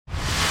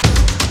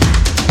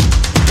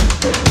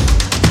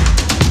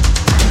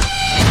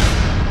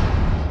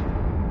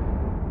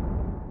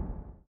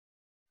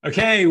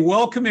Okay,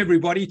 welcome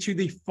everybody to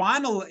the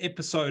final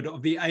episode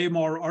of the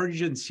AMR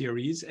Origins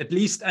Series, at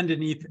least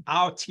underneath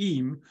our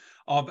team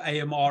of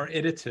AMR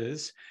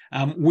editors.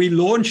 We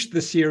launched the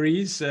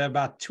series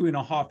about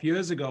 2.5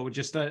 years ago,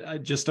 just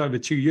over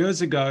 2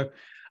 years ago,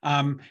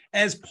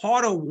 as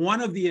part of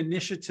one of the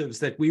initiatives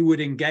that we would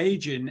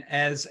engage in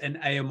as an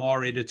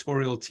AMR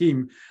editorial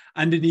team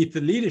underneath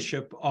the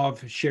leadership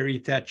of Sherry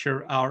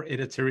Thatcher, our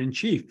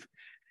editor-in-chief.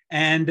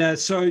 And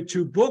so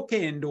to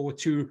bookend or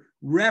to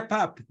wrap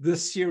up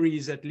this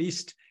series, at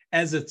least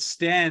as it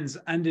stands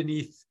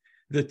underneath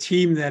the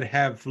team that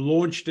have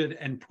launched it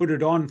and put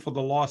it on for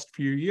the last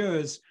few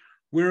years,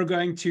 we're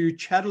going to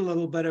chat a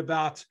little bit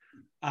about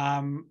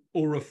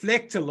or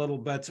reflect a little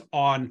bit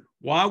on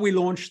why we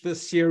launched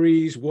this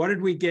series, what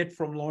did we get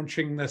from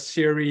launching this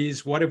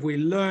series, what have we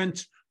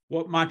learned,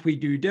 what might we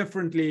do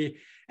differently,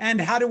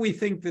 and how do we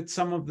think that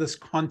some of this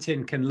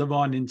content can live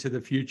on into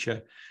the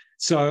future.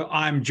 So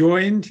I'm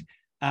joined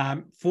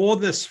for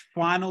this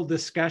final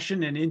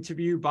discussion and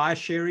interview by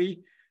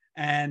Sherry,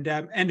 and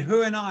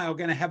her and I are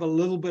going to have a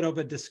little bit of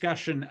a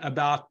discussion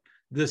about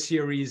the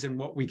series and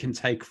what we can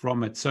take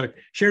from it. So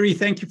Sherry,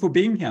 thank you for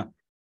being here.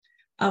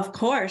 Of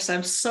course,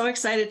 I'm so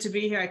excited to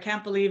be here. I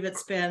can't believe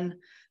it's been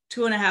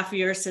 2.5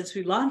 years since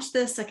we launched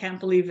this. I can't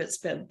believe it's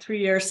been 3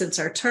 years since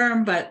our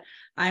term, but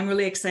I'm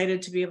really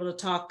excited to be able to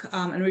talk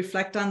and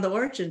reflect on the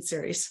Origin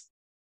series.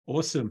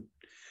 Awesome.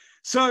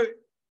 So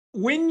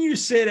when you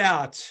set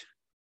out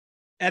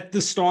at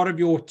the start of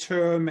your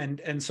term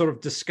and sort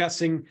of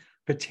discussing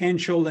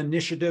potential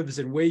initiatives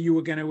and where you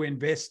were going to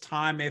invest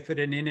time, effort,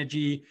 and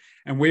energy,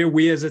 and where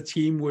we as a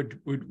team would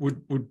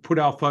put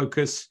our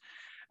focus,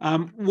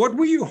 what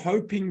were you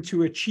hoping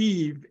to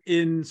achieve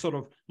in sort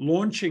of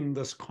launching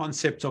this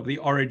concept of the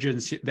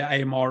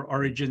AMR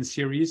Origins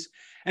series?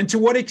 And to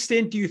what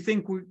extent do you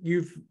think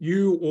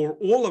you or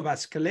all of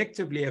us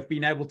collectively have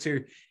been able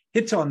to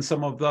hit on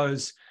some of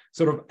those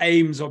sort of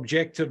aims,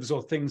 objectives,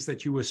 or things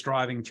that you were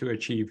striving to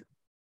achieve?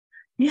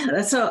 Yeah,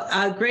 that's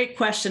a great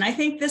question. I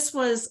think this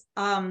was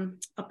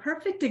a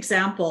perfect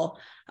example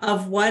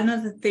of one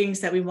of the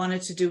things that we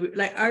wanted to do.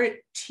 Like, our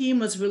team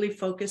was really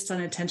focused on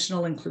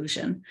intentional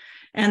inclusion.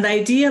 And the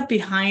idea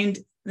behind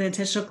the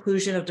intentional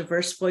inclusion of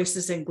diverse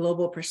voices and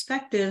global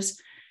perspectives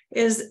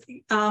is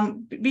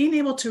being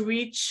able to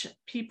reach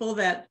people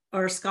that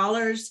are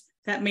scholars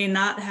that may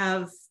not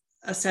have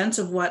a sense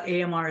of what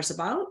AMR is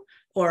about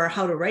or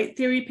how to write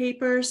theory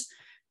papers.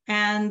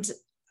 And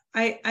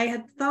I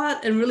had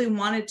thought and really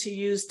wanted to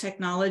use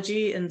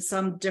technology in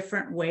some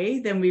different way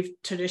than we've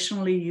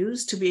traditionally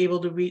used to be able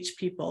to reach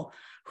people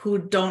who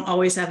don't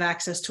always have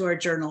access to our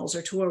journals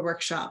or to our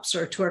workshops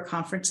or to our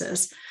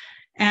conferences.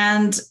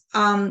 And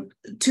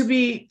to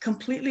be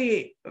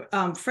completely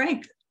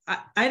frank,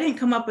 I didn't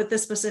come up with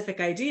this specific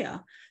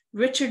idea.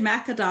 Richard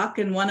McAdock,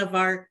 in one of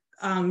our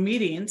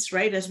meetings,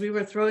 right, as we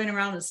were throwing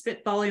around and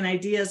spitballing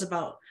ideas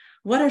about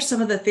what are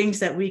some of the things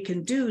that we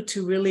can do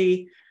to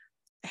really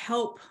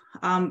help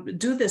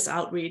do this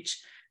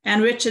outreach.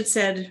 And Richard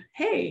said,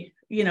 hey,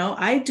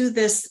 I do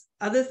this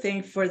other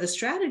thing for the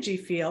strategy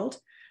field,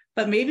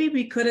 but maybe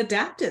we could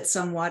adapt it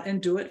somewhat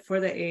and do it for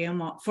the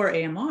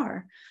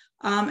AMR.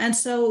 And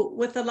so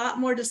with a lot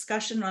more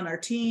discussion on our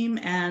team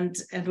and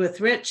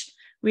with Rich,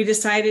 we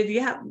decided,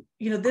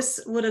 this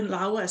would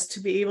allow us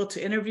to be able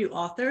to interview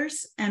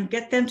authors and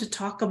get them to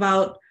talk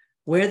about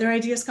where their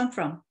ideas come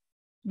from.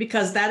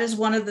 Because that is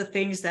one of the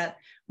things that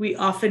we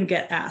often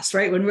get asked,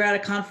 right? When we're at a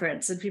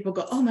conference and people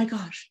go, oh my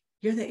gosh,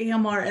 you're the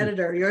AMR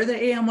editor, you're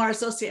the AMR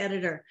associate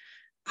editor.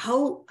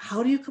 How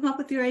do you come up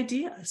with your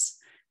ideas?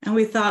 And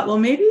we thought, well,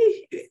 maybe,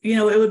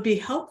 it would be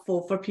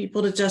helpful for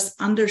people to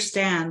just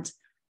understand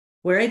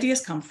where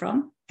ideas come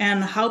from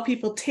and how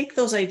people take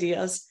those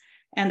ideas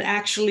and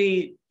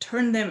actually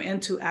turn them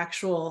into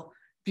actual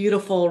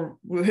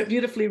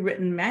beautifully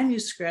written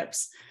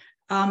manuscripts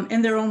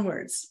in their own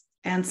words.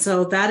 And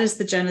so that is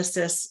the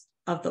genesis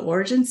of the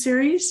Origin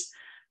series.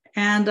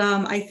 And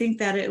I think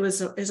that it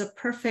is a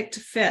perfect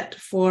fit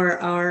for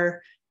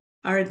our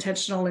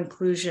intentional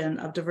inclusion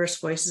of diverse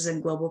voices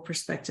and global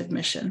perspective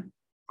mission.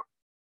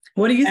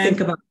 What do you think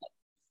about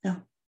that?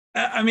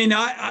 Yeah. I mean,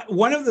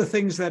 one of the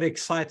things that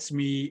excites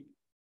me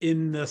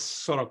in this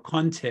sort of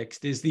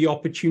context is the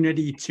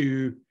opportunity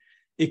to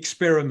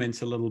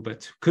experiment a little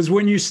bit. Because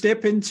when you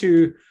step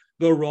into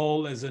the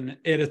role as an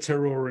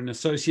editor or an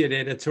associate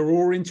editor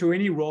or into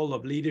any role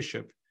of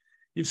leadership,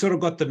 you've sort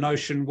of got the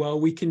notion, well,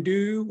 we can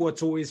do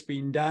what's always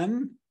been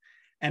done.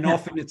 And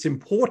often it's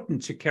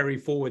important to carry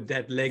forward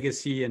that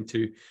legacy and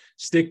to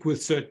stick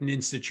with certain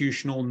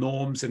institutional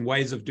norms and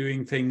ways of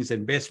doing things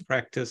and best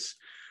practice.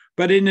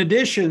 But in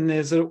addition,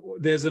 there's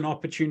an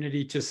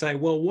opportunity to say,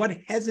 well, what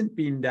hasn't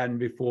been done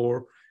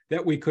before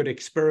that we could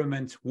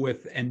experiment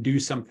with and do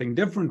something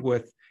different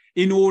with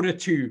in order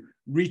to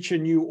reach a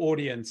new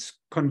audience,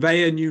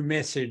 convey a new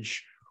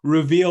message,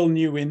 reveal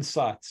new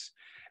insights.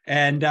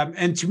 And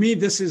to me,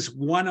 this is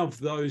one of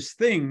those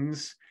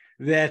things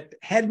that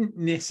hadn't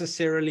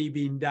necessarily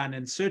been done,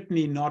 and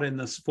certainly not in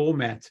this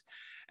format.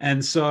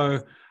 And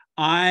so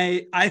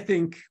I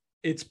think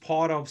it's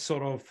part of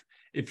sort of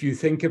if you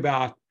think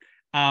about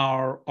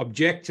our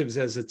objectives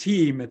as a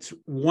team, it's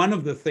one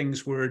of the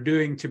things we're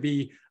doing to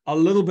be a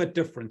little bit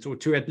different, or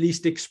to at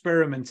least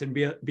experiment and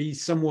be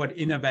somewhat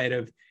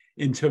innovative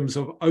in terms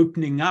of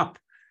opening up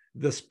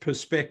this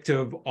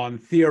perspective on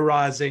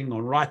theorizing,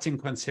 on writing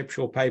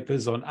conceptual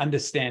papers, on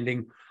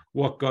understanding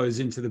what goes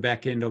into the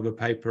back end of a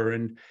paper.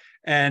 And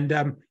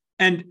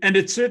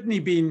it's certainly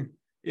been,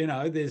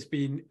 there's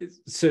been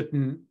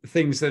certain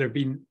things that have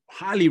been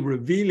highly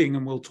revealing,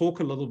 and we'll talk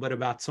a little bit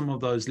about some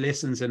of those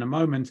lessons in a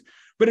moment,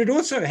 but it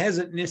also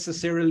hasn't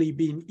necessarily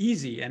been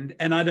easy. And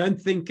I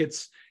don't think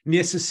it's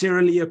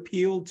necessarily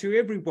appealed to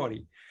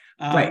everybody.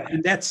 Right.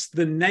 And that's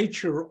the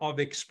nature of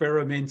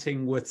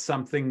experimenting with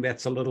something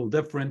that's a little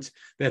different,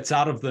 that's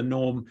out of the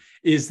norm,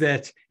 is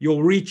that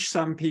you'll reach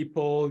some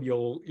people,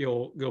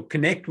 you'll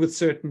connect with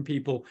certain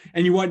people,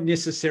 and you won't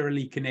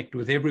necessarily connect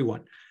with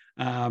everyone.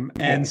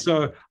 And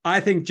so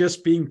I think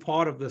just being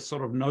part of the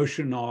sort of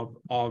notion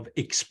of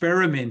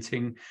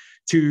experimenting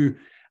to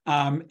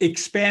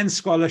expand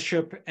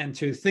scholarship and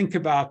to think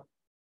about,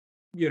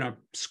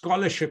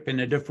 scholarship in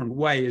a different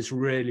way is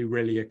really,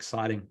 really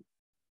exciting.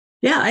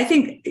 Yeah, I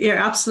think you're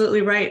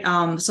absolutely right.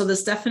 So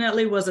this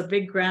definitely was a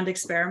big, grand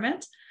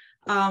experiment.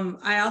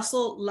 I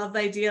also love the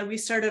idea. We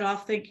started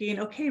off thinking,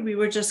 okay, we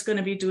were just going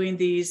to be doing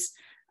these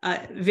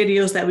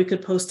videos that we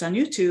could post on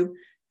YouTube.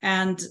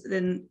 And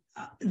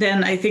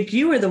then I think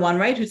you were the one,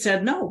 right, who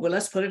said, no, well,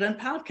 let's put it in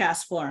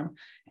podcast form.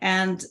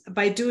 And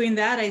by doing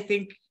that, I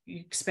think you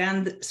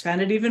expand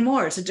it even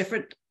more. It's a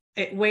different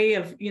way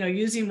of,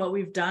 using what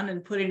we've done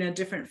and putting it in a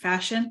different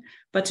fashion,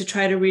 but to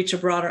try to reach a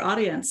broader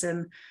audience.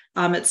 And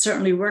it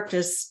certainly worked.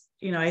 As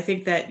I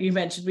think that you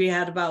mentioned, we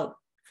had about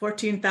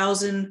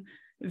 14,000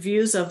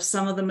 views of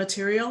some of the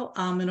material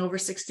in over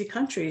 60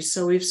 countries.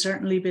 So we've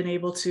certainly been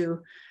able to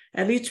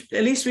at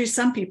least reach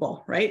some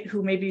people, right,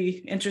 who may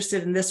be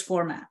interested in this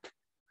format.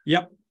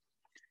 Yep.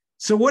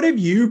 So what have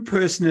you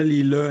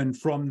personally learned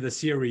from the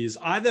series,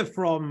 either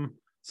from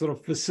sort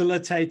of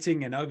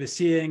facilitating and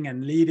overseeing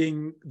and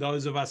leading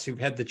those of us who've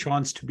had the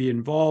chance to be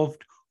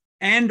involved,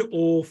 and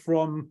or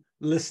from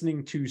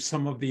listening to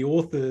some of the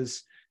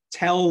authors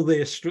tell the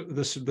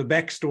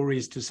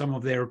backstories to some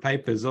of their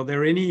papers? Are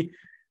there any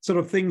sort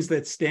of things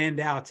that stand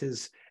out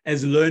as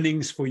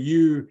learnings for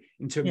you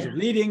in terms of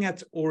leading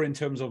it, or in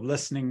terms of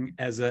listening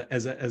as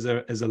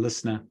a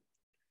listener?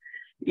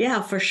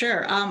 Yeah, for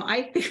sure.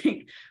 I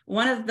think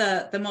one of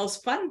the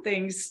most fun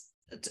things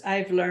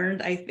I've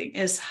learned, I think,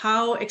 is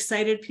how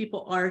excited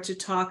people are to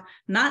talk,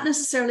 not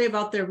necessarily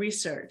about their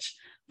research,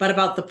 but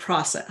about the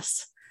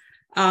process.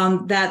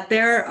 That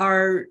there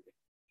are,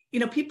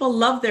 people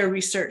love their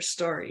research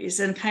stories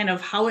and kind of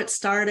how it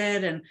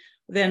started, and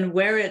then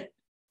where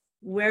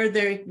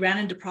they ran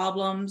into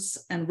problems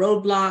and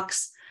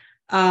roadblocks.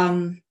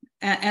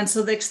 And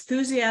so the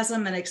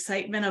enthusiasm and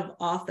excitement of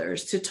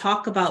authors to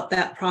talk about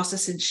that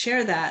process and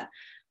share that,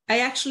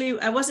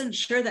 I wasn't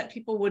sure that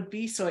people would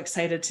be so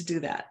excited to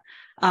do that.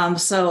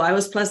 So I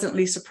was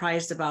pleasantly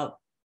surprised about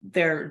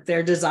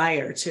their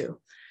desire to.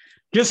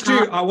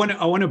 I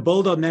want to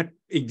build on that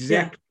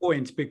exact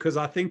point, because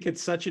I think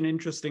it's such an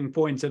interesting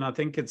point, and I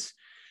think it's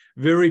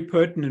very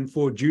pertinent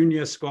for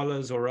junior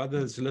scholars or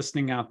others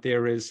listening out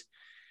there, is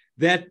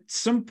that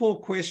simple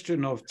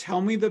question of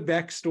tell me the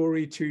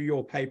backstory to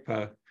your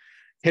paper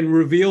can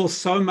reveal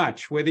so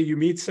much, whether you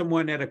meet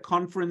someone at a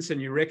conference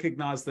and you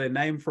recognize their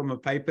name from a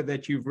paper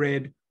that you've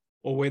read,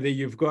 or whether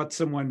you've got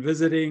someone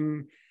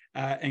visiting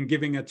and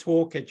giving a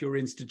talk at your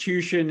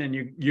institution,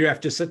 and you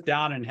have to sit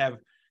down and have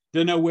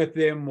dinner with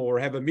them or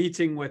have a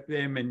meeting with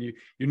them, and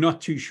you're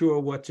not too sure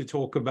what to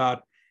talk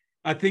about.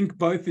 I think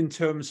both in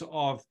terms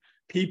of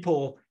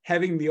people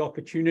having the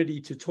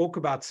opportunity to talk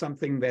about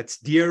something that's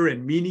dear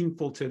and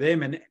meaningful to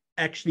them and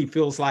actually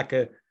feels like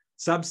a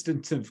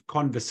substantive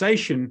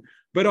conversation,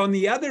 but on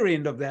the other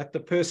end of that, the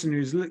person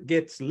who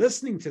gets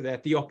listening to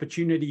that, the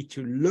opportunity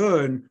to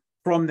learn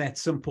from that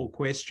simple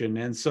question.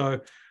 And so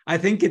I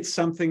think it's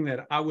something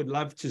that I would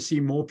love to see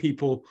more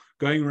people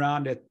going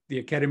around at the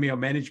Academy of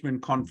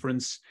Management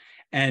conference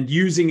and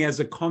using as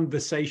a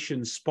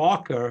conversation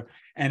sparker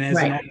and as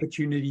an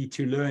opportunity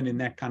to learn in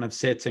that kind of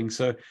setting.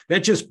 So that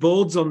just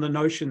builds on the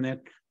notion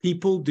that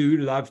people do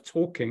love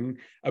talking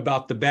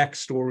about the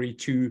backstory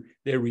to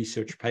their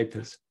research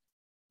papers.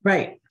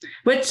 Right.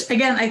 Which,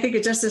 again, I think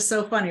it just is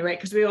so funny, right?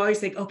 Because we always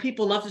think, oh,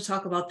 people love to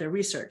talk about their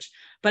research.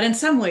 But in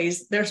some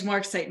ways, there's more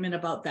excitement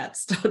about that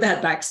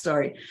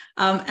backstory.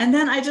 And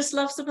then I just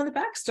love some of the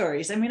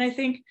backstories. I mean, I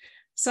think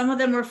some of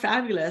them were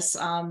fabulous.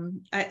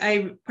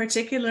 I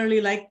particularly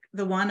like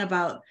the one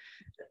about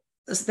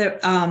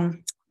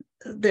some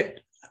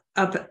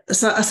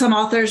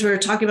authors were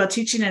talking about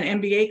teaching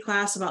an MBA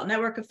class about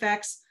network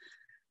effects,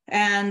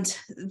 and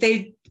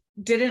they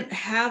didn't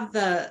have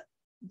the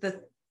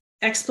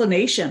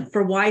explanation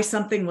for why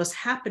something was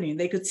happening.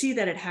 They could see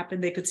that it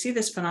happened. They could see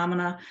this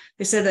phenomena.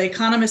 They said the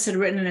Economist had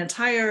written an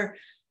entire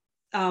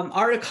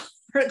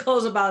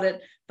articles about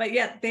it, but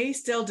yet they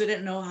still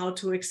didn't know how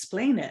to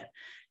explain it.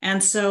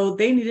 And so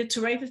they needed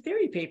to write a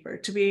theory paper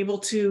to be able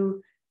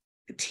to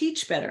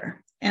teach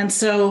better. And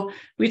so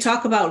we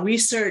talk about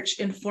research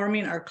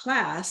informing our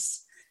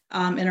class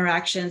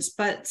interactions,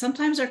 but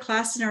sometimes our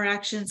class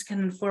interactions can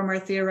inform our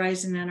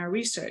theorizing and our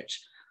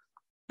research.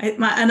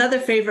 Another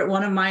favorite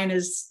one of mine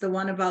is the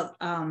one about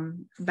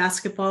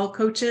basketball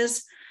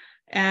coaches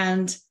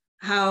and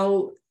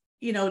how,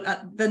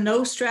 the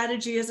no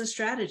strategy is a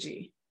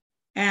strategy.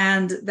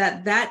 And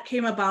that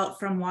came about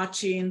from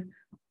watching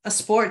a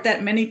sport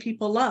that many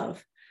people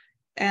love.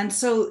 And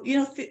so,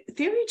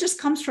 theory just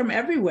comes from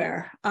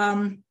everywhere.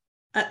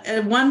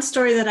 One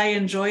story that I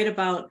enjoyed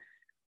about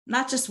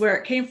not just where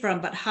it came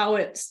from, but how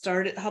it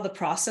started, how the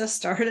process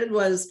started,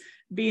 was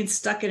being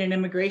stuck in an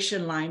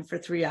immigration line for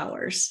 3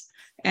 hours.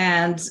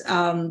 And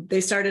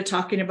they started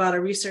talking about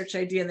a research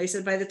idea. And they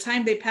said by the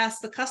time they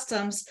passed the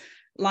customs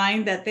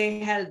line that they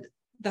had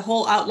the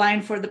whole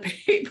outline for the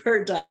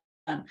paper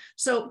done.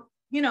 So,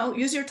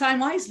 use your time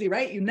wisely,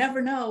 right? You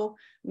never know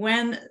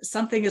when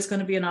something is going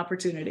to be an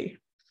opportunity.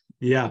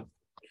 Yeah.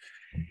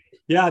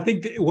 Yeah, I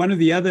think one of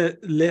the other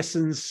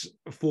lessons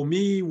for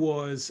me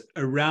was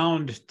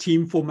around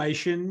team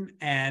formation.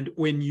 And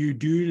when you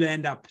do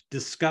land up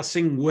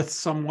discussing with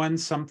someone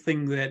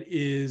something that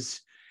is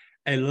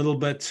a little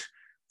bit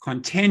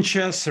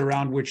contentious,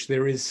 around which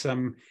there is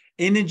some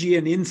energy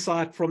and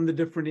insight from the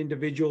different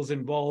individuals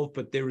involved,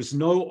 but there is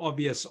no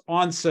obvious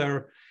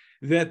answer,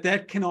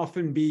 that can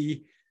often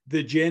be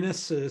the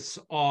genesis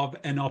of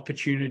an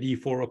opportunity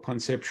for a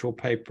conceptual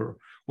paper,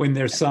 when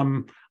there's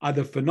some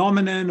other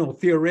phenomenon or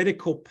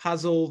theoretical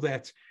puzzle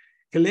that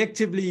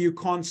collectively you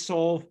can't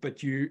solve,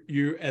 but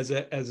you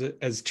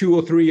as 2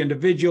 or 3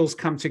 individuals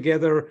come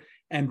together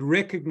and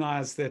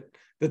recognize that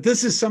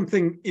this is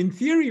something in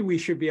theory we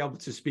should be able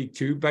to speak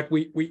to, but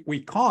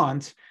we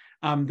can't.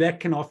 That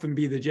can often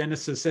be the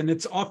genesis. And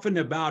it's often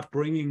about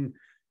bringing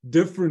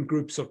different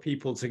groups of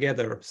people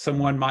together.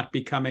 Someone might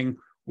be coming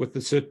with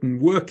a certain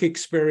work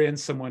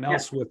experience, someone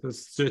else with a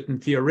certain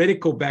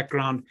theoretical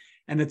background,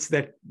 and it's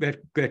that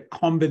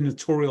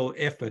combinatorial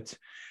effort.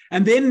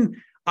 And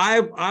then I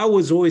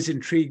was always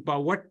intrigued by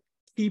what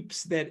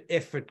keeps that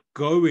effort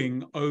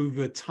going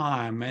over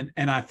time.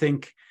 And I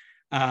think,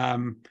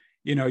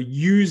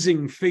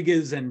 using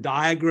figures and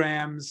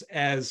diagrams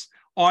as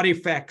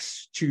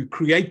artifacts to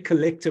create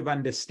collective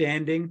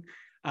understanding.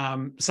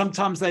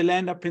 Sometimes they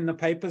land up in the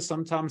paper,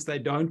 sometimes they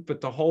don't, but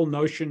the whole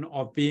notion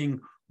of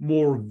being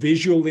more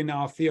visual in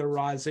our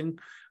theorizing,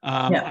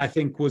 I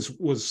think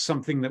was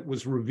something that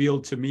was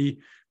revealed to me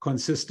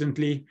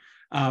consistently.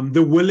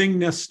 The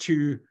willingness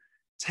to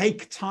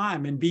take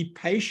time and be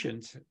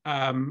patient.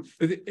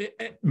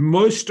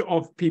 Most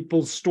of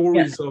people's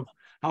stories of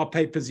how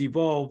papers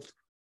evolved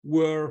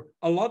were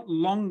a lot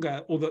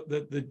longer, or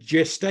the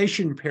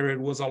gestation period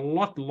was a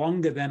lot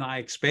longer than I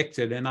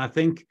expected. And I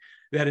think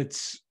that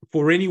it's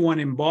for anyone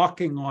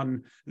embarking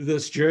on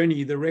this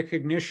journey, the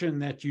recognition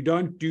that you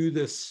don't do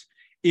this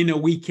in a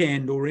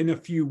weekend or in a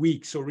few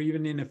weeks or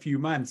even in a few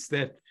months,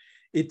 that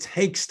it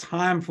takes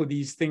time for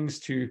these things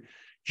to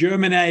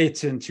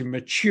germinate and to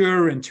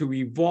mature and to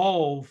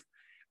evolve,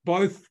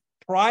 both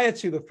prior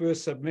to the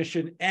first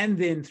submission and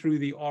then through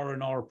the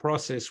R&R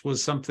process,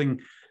 was something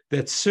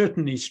that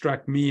certainly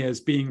struck me as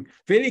being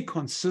fairly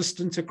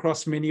consistent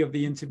across many of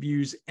the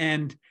interviews,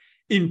 and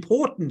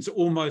important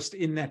almost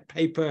in that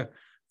paper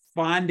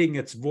finding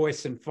its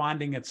voice and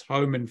finding its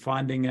home and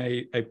finding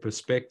a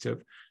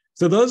perspective.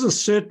 So those are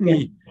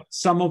certainly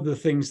some of the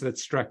things that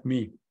struck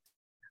me.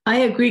 I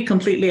agree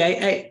completely.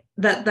 I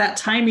that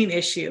timing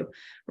issue,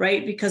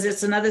 right? Because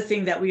it's another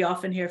thing that we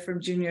often hear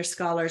from junior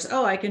scholars.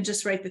 Oh, I can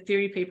just write the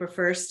theory paper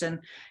first, and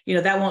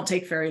that won't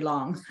take very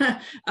long.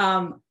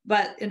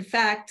 But in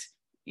fact,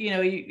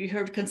 you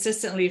heard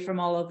consistently from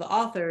all of the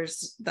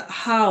authors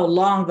how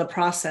long the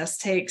process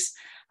takes,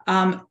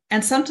 and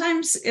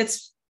sometimes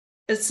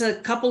it's a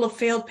couple of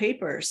failed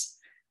papers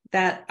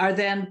that are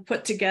then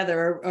put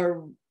together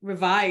or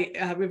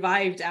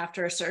revived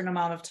after a certain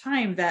amount of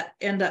time that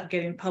end up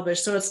getting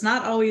published. So it's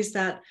not always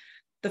that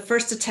the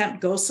first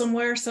attempt goes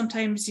somewhere.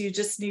 Sometimes you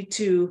just need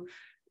to,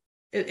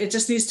 it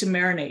just needs to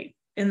marinate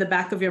in the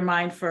back of your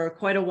mind for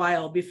quite a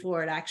while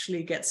before it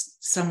actually gets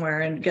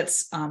somewhere and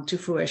gets to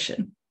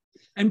fruition.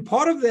 And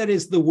part of that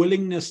is the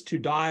willingness to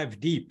dive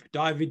deeper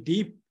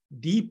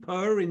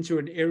into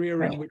an area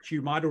in which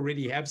you might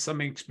already have some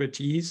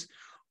expertise,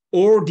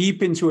 or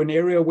deep into an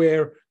area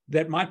where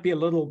that might be a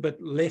little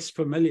bit less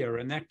familiar.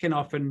 And that can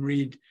often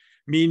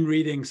mean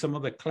reading some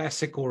of the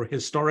classic or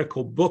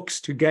historical books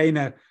to gain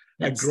a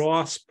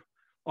grasp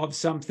of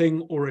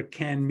something, or it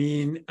can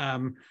mean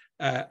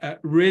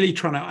really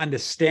trying to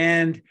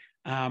understand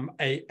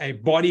a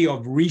body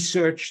of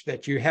research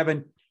that you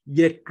haven't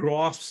yet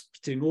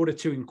grasped in order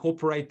to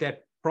incorporate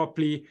that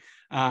properly.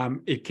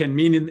 It can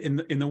mean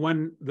in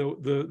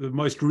the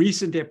most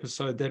recent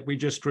episode that we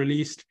just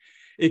released,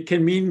 it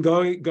can mean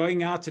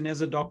going out and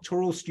as a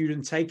doctoral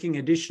student taking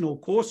additional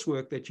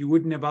coursework that you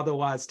wouldn't have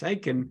otherwise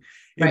taken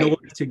in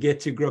order to get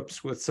to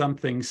grips with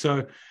something.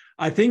 So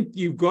I think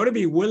you've got to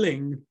be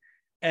willing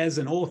as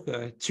an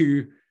author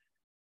to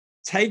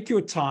take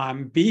your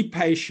time, be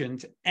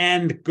patient,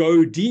 and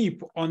go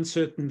deep on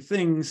certain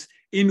things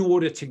in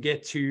order to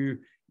get to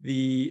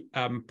the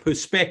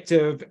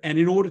perspective and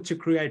in order to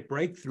create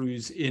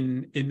breakthroughs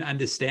in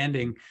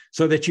understanding,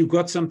 so that you've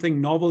got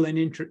something novel and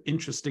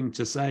interesting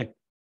to say.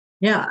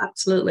 Yeah,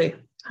 absolutely.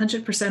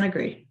 100%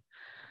 agree.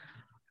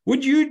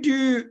 Would you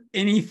do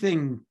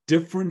anything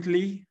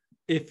differently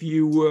if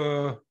you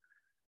were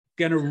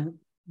going to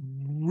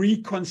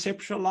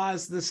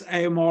reconceptualize this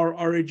AMR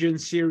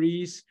Origins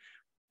series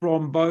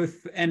from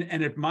both, and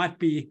it might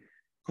be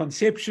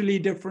conceptually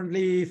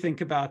differently,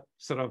 think about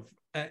sort of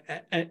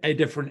a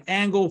different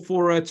angle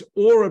for it,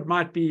 or it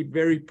might be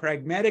very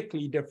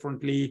pragmatically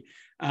differently,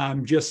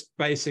 just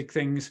basic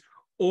things?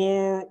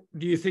 Or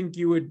do you think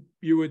you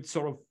would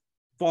sort of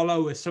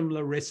follow a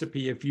similar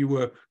recipe if you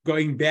were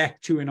going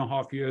back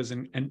 2.5 years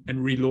and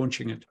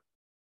relaunching it?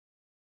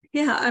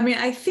 Yeah, I mean,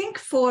 I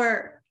think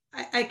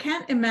I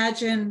can't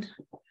imagine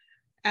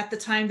at the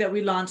time that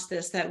we launched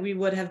this that we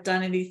would have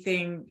done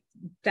anything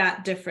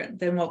that different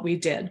than what we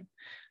did.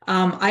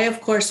 I,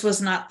 of course,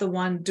 was not the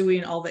one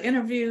doing all the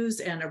interviews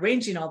and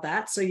arranging all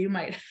that, so you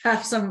might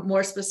have some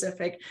more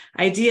specific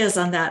ideas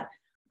on that.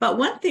 But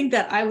one thing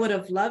that I would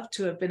have loved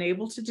to have been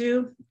able to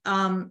do,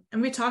 and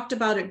we talked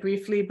about it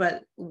briefly,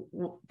 but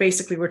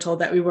basically we're told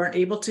that we weren't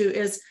able to,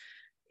 is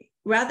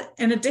rather,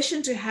 in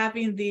addition to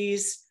having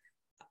these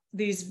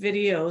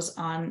videos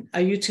on a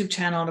YouTube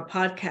channel and a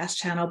podcast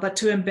channel, but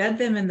to embed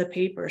them in the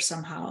paper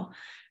somehow,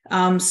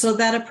 so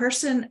that a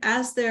person,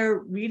 as they're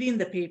reading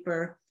the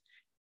paper,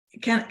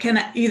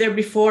 can either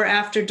before,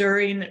 after,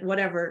 during,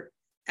 whatever,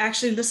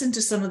 actually listen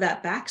to some of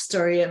that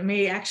backstory. It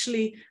may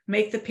actually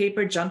make the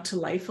paper jump to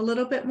life a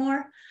little bit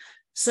more.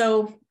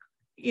 So,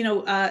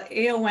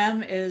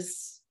 AOM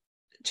is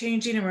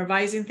changing and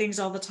revising things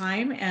all the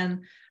time,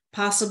 and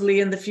possibly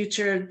in the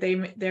future,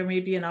 there may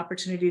be an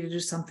opportunity to do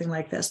something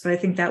like this, but I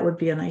think that would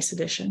be a nice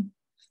addition.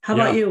 How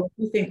about you? What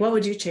do you think? What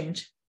would you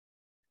change?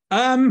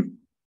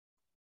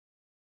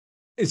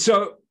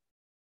 So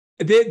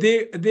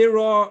there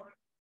are,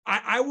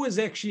 I was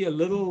actually a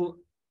little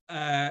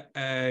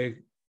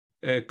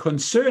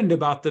concerned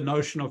about the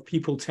notion of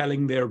people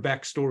telling their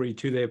backstory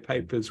to their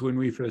papers when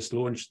we first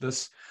launched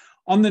this,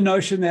 on the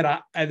notion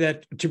that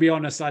that, to be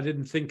honest, I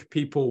didn't think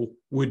people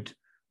would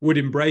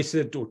embrace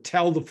it or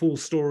tell the full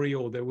story,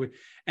 or they would,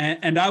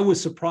 and I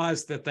was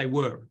surprised that they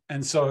were.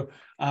 And so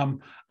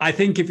I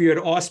think if you had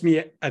asked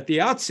me at the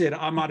outset,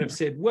 I might have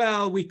said,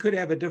 well, we could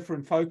have a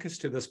different focus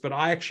to this, but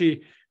I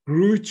actually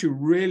grew to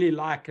really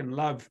like and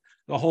love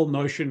the whole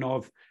notion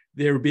of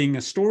there being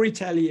a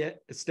storytelling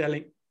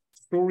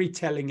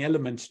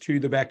element to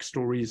the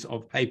backstories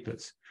of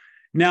papers.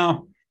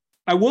 Now,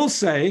 I will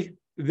say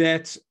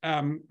that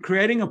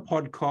creating a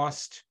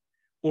podcast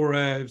or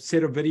a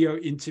set of video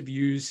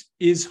interviews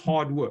is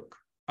hard work.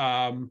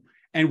 And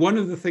one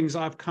of the things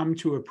I've come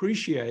to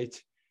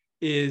appreciate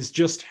is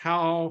just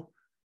how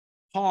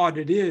hard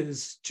it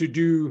is to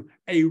do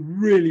a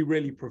really,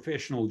 really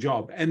professional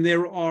job. And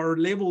there are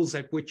levels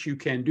at which you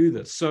can do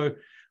this. So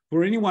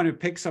for anyone who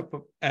picks up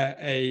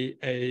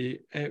a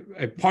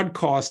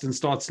podcast and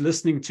starts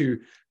listening to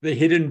The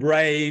Hidden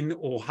Brain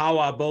or How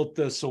I Built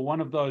This, or one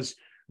of those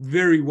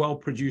very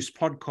well-produced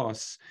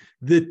podcasts,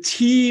 the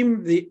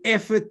team, the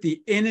effort,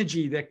 the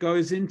energy that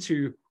goes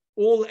into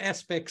all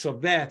aspects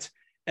of that,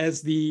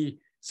 as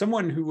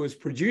someone who was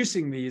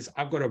producing these,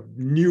 I've got a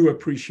new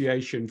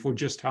appreciation for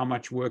just how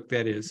much work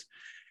that is.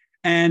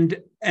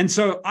 And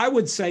so I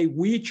would say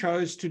we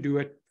chose to do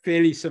it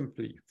fairly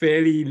simply,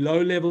 fairly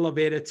low level of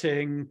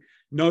editing,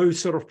 no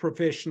sort of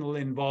professional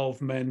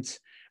involvement,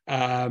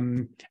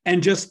 and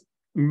just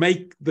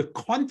make the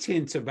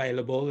content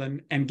available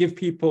and give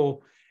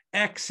people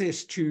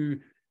access to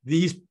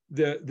the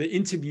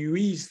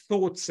interviewees'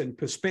 thoughts and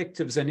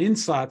perspectives and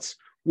insights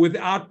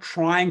without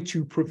trying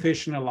to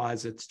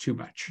professionalize it too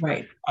much.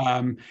 Right.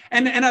 And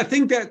I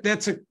think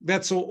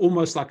that's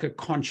almost like a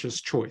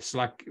conscious choice.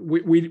 Like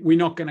we're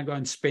not going to go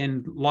and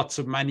spend lots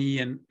of money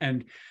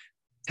and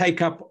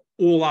take up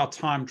all our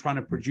time trying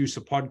to produce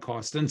a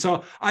podcast. And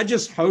so I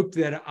just hope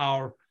that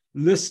our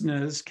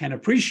listeners can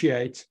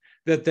appreciate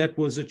that that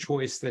was a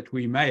choice that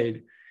we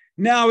made.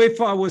 Now,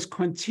 if I was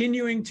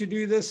continuing to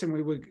do this and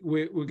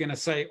we're going to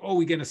say, oh,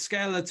 we're going to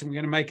scale it and we're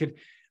going to make it,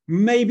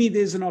 maybe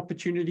there's an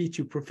opportunity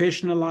to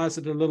professionalize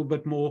it a little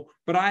bit more,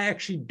 but I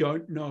actually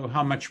don't know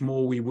how much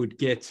more we would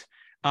get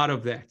out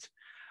of that.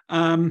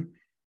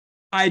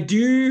 I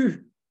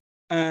do.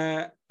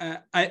 I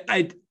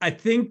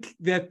think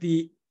that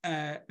the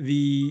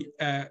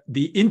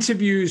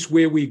interviews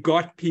where we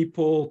got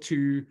people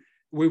to,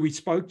 where we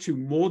spoke to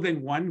more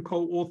than one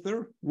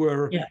co-author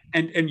were,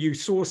 and you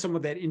saw some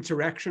of that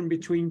interaction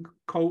between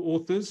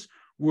co-authors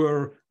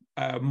were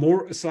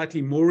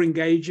slightly more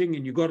engaging,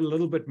 and you got a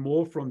little bit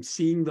more from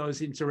seeing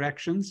those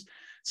interactions.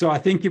 So I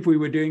think if we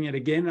were doing it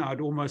again, I'd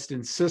almost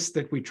insist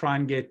that we try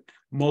and get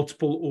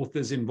multiple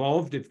authors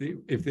involved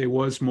if there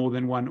was more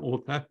than one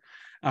author.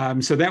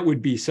 So that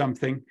would be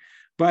something.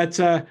 But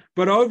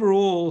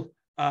overall,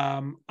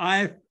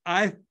 I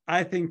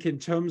think in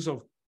terms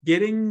of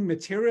getting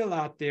material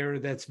out there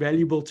that's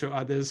valuable to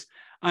others,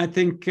 I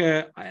think,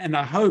 and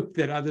I hope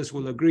that others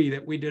will agree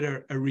that we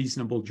did a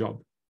reasonable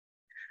job.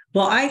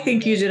 Well, I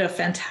think you did a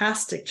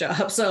fantastic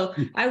job. So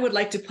I would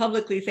like to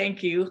publicly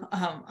thank you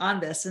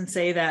on this and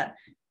say that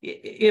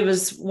it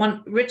was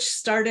Rich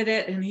started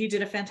it and he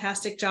did a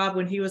fantastic job.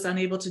 When he was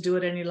unable to do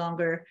it any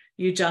longer,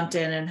 you jumped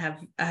in and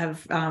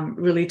have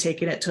really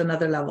taken it to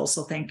another level.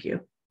 So thank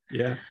you.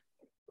 Yeah.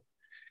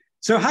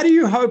 So how do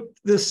you hope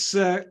this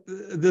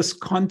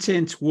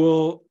content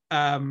will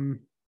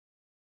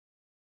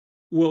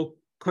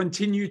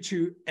continue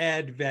to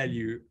add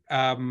value?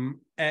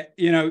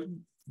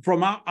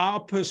 From our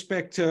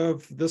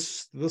perspective,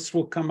 this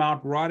will come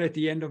out right at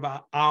the end of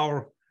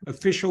our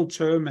official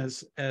term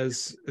as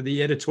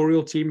the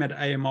editorial team at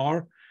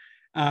AMR,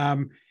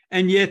 and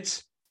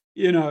yet,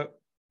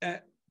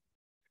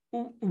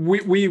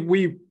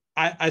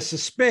 I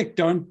suspect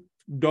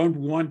don't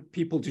want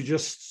people to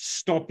just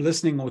stop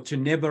listening or to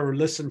never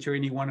listen to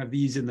any one of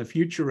these in the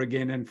future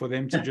again, and for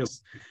them to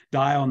just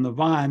die on the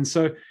vine.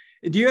 So,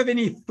 do you have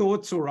any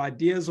thoughts or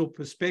ideas or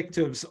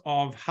perspectives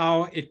of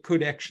how it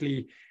could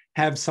actually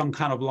have some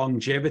kind of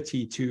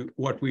longevity to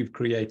what we've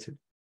created?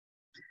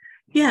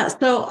 Yeah.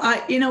 So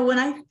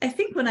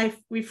when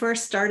we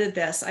first started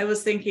this, I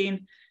was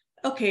thinking,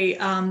 okay,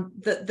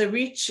 the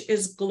reach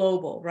is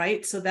global,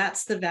 right? So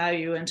that's the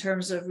value in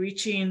terms of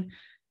reaching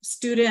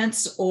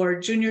students or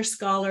junior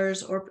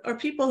scholars or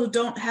people who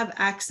don't have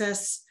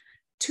access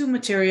to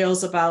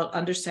materials about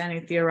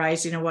understanding,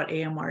 theorizing, or what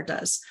AMR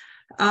does.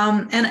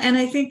 And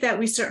I think that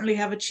we certainly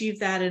have achieved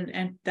that,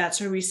 and that's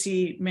where we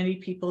see many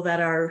people that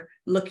are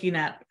looking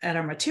at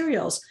our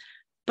materials.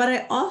 But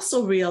I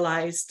also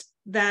realized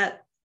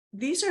that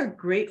these are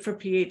great for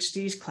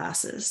PhD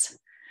classes.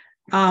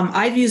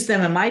 I've used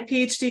them in my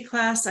PhD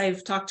class.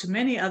 I've talked to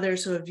many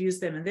others who have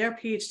used them in their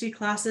PhD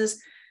classes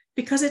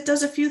because it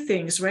does a few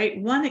things, right?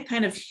 One, it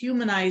kind of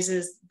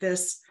humanizes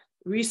this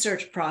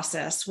research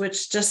process,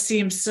 which just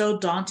seems so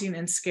daunting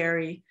and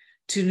scary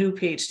to new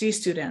PhD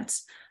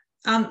students.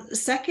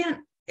 Second,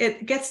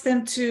 it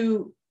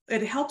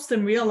helps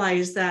them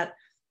realize that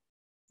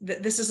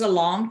this is a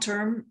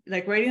long-term,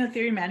 like writing a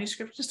theory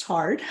manuscript is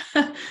hard,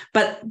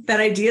 but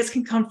that ideas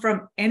can come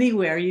from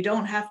anywhere. You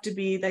don't have to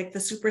be like the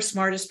super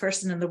smartest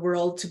person in the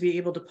world to be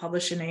able to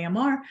publish in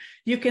AMR.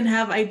 You can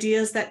have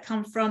ideas that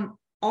come from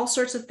all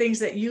sorts of things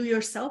that you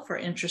yourself are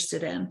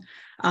interested in,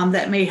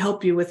 that may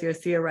help you with your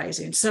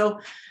theorizing.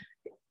 So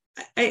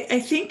I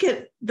think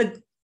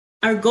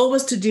our goal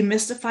was to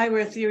demystify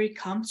where theory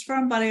comes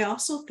from, but I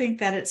also think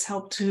that it's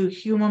helped to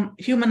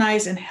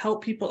humanize and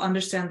help people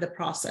understand the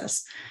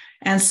process.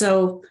 And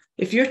so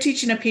if you're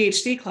teaching a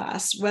PhD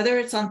class, whether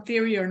it's on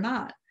theory or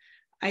not,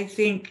 I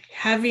think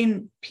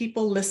having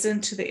people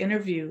listen to the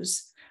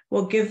interviews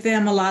will give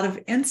them a lot of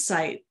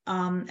insight,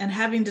 and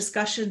having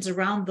discussions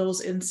around those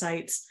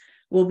insights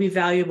will be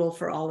valuable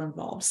for all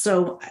involved.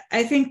 So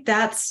I think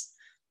that's,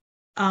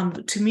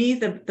 to me,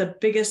 the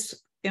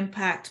biggest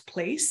impact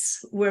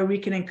place where we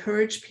can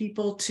encourage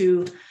people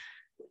to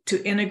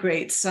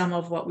integrate some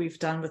of what we've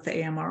done with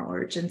the AMR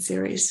Origins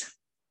series.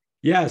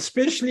 Yeah,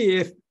 especially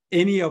if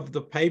any of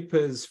the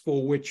papers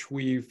for which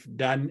we've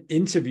done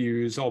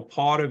interviews are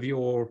part of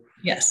your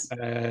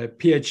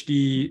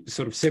PhD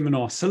sort of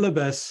seminar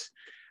syllabus,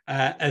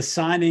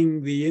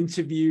 assigning the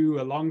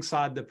interview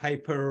alongside the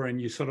paper, and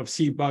you sort of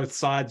see both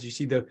sides. You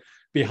see the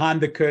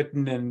behind the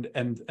curtain and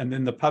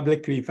then the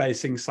publicly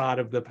facing side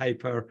of the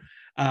paper,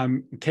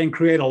 can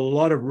create a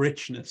lot of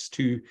richness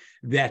to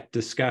that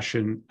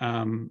discussion,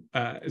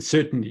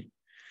 certainly.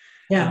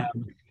 Yeah.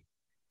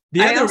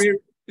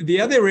 The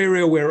other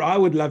area where I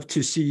would love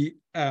to see,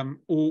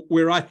 or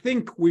where I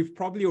think we've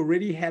probably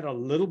already had a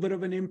little bit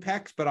of an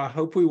impact, but I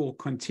hope we will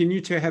continue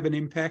to have an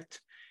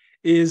impact,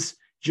 is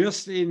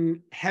just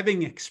in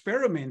having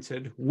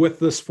experimented with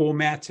this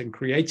format and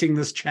creating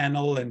this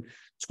channel and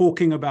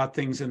talking about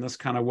things in this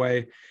kind of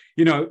way.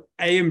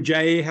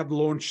 AMJ have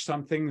launched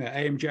something, the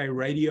AMJ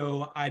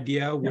radio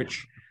idea,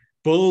 which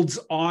builds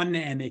on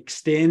and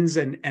extends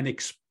and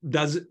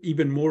does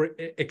even more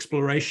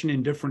exploration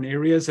in different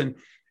areas.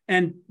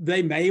 And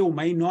they may or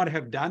may not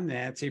have done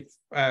that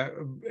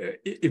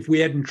if we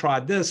hadn't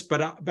tried this,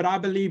 but I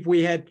believe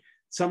we had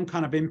some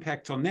kind of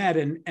impact on that.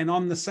 And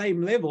on the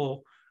same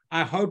level,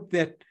 I hope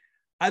that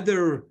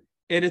other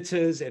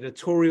editors,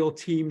 editorial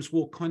teams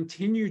will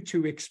continue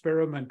to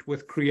experiment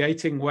with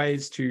creating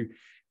ways to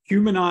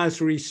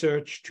humanize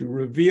research, to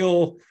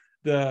reveal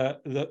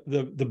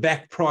the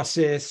back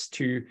process,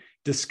 to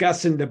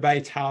discuss and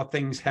debate how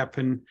things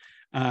happen.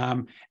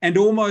 And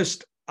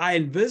almost, I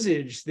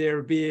envisage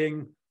there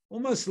being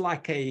almost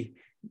like a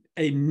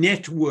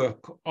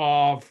network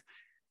of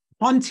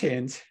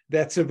content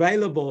that's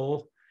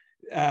available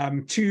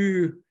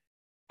to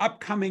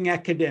upcoming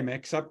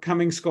academics,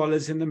 upcoming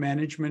scholars in the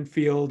management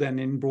field and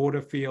in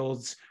broader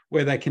fields,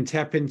 where they can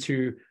tap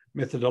into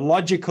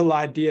methodological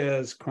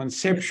ideas,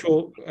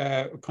 conceptual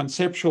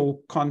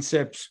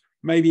concepts,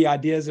 maybe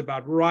ideas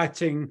about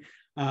writing,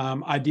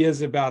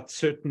 ideas about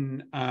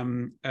certain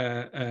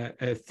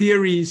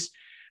theories,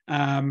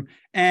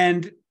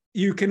 and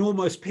you can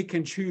almost pick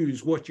and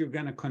choose what you're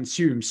going to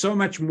consume. So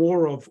much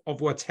more of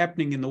what's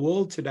happening in the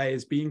world today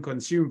is being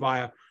consumed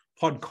via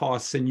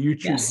podcasts and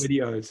YouTube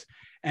videos.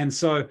 And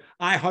so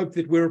I hope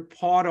that we're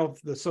part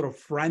of the sort of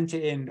front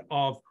end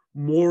of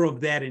more of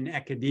that in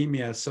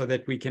academia, so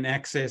that we can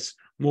access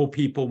more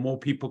people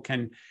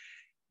can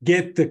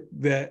get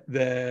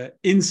the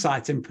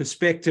insights and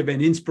perspective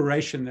and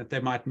inspiration that they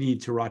might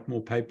need to write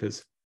more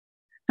papers.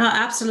 No,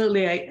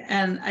 absolutely.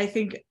 I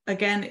think,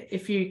 again,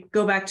 if you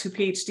go back to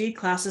PhD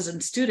classes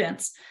and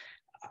students,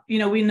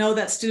 we know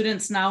that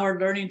students now are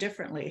learning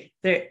differently.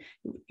 They're,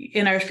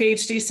 in our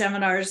PhD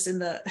seminars in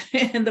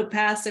the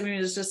past, I mean,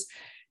 it was just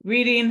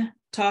reading,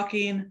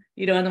 talking,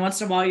 and then once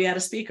in a while you had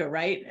a speaker,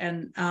 right?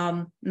 And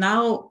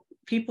now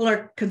people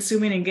are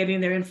consuming and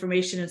getting their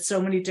information in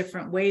so many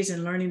different ways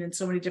and learning in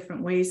so many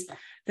different ways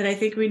that I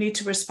think we need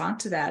to respond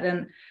to that.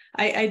 And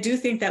I do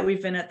think that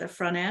we've been at the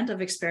front end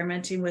of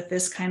experimenting with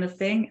this kind of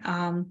thing.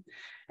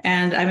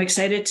 And I'm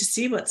excited to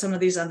see what some of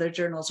these other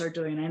journals are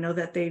doing. I know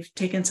that they've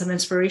taken some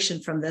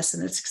inspiration from this,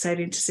 and it's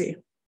exciting to see.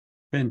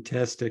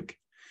 Fantastic.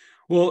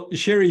 Well,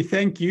 Sherry,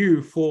 thank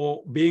you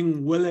for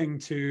being willing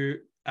to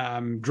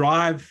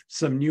drive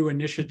some new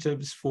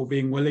initiatives, for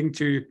being willing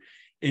to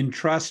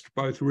entrust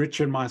both Rich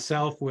and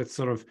myself with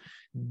sort of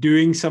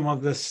doing some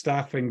of this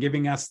stuff and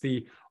giving us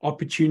the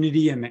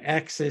opportunity and the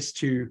access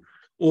to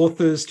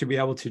authors to be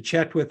able to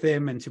chat with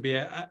them and to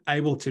be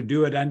able to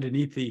do it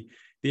underneath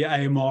the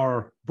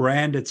AMR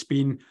brand. It's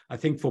been, I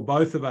think, for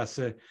both of us,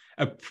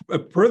 a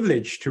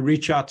privilege to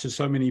reach out to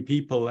so many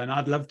people. And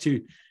I'd love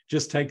to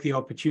just take the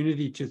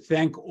opportunity to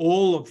thank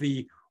all of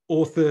the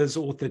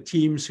author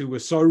teams who were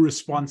so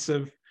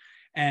responsive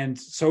and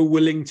so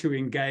willing to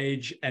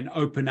engage and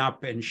open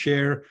up and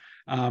share.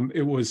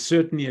 It was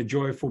certainly a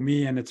joy for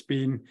me, and it's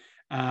been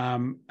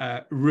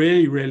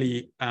really,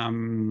 really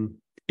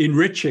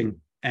enriching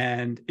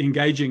and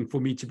engaging for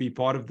me to be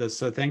part of this.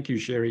 So thank you,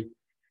 Sherry.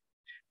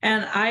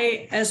 And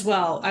I, as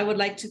well, I would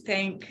like to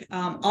thank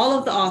all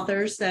of the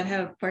authors that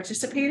have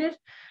participated.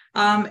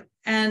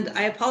 And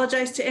I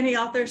apologize to any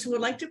authors who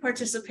would like to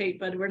participate,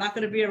 but we're not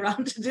going to be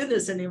around to do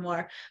this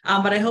anymore.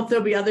 But I hope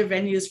there'll be other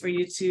venues for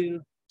you to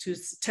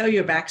tell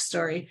your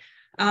backstory.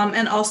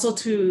 And also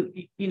to,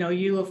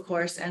 you, of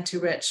course, and to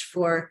Rich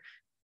for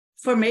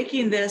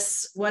making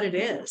this what it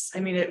is.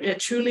 I mean, it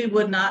truly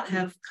would not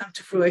have come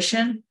to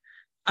fruition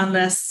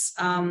unless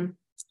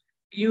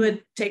you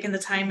had taken the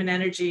time and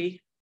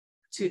energy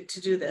to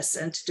do this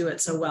and to do it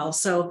so well.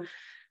 So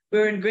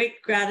we're in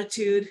great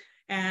gratitude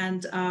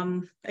and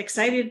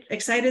excited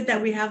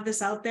that we have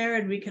this out there,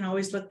 and we can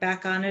always look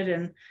back on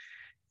it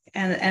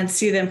and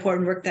see the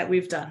important work that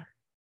we've done.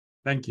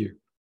 Thank you.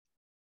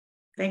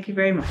 Thank you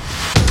very much.